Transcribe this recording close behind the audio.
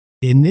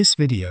In this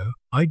video,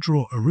 I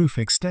draw a roof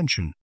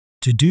extension.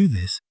 To do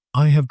this,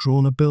 I have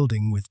drawn a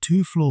building with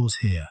 2 floors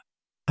here,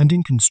 and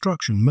in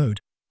construction mode,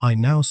 I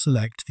now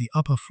select the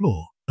upper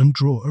floor and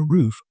draw a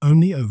roof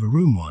only over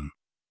room 1,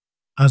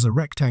 as a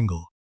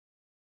rectangle.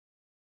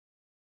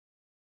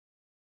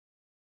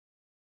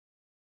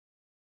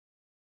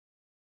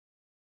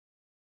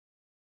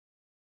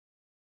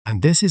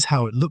 And this is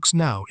how it looks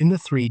now in the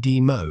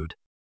 3D mode.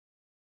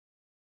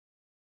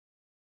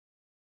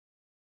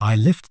 I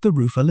lift the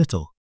roof a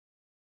little.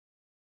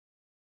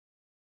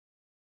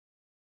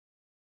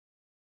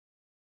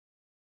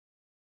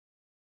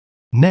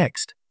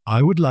 Next,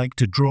 I would like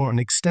to draw an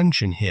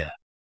extension here.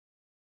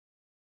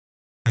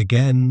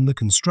 Again, the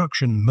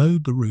construction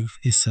mode the roof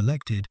is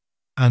selected,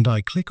 and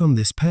I click on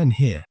this pen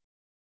here.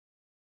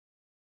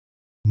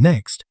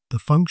 Next, the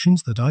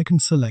functions that I can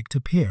select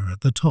appear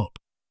at the top.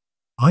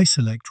 I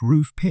select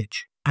roof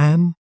pitch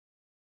and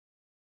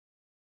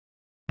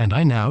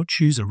I now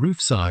choose a roof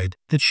side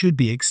that should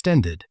be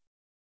extended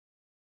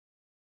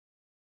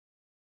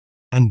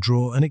and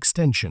draw an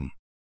extension.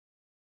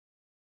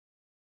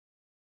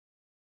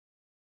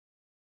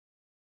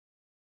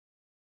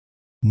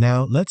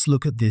 Now let's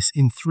look at this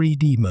in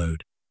 3D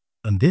mode,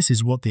 and this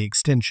is what the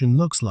extension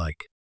looks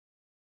like.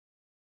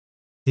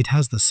 It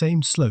has the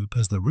same slope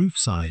as the roof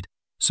side,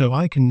 so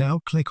I can now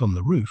click on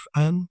the roof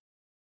and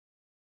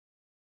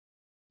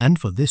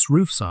for this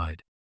roof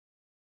side,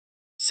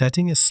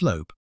 setting a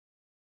slope,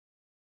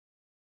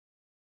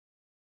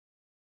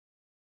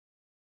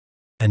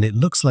 and it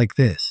looks like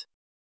this.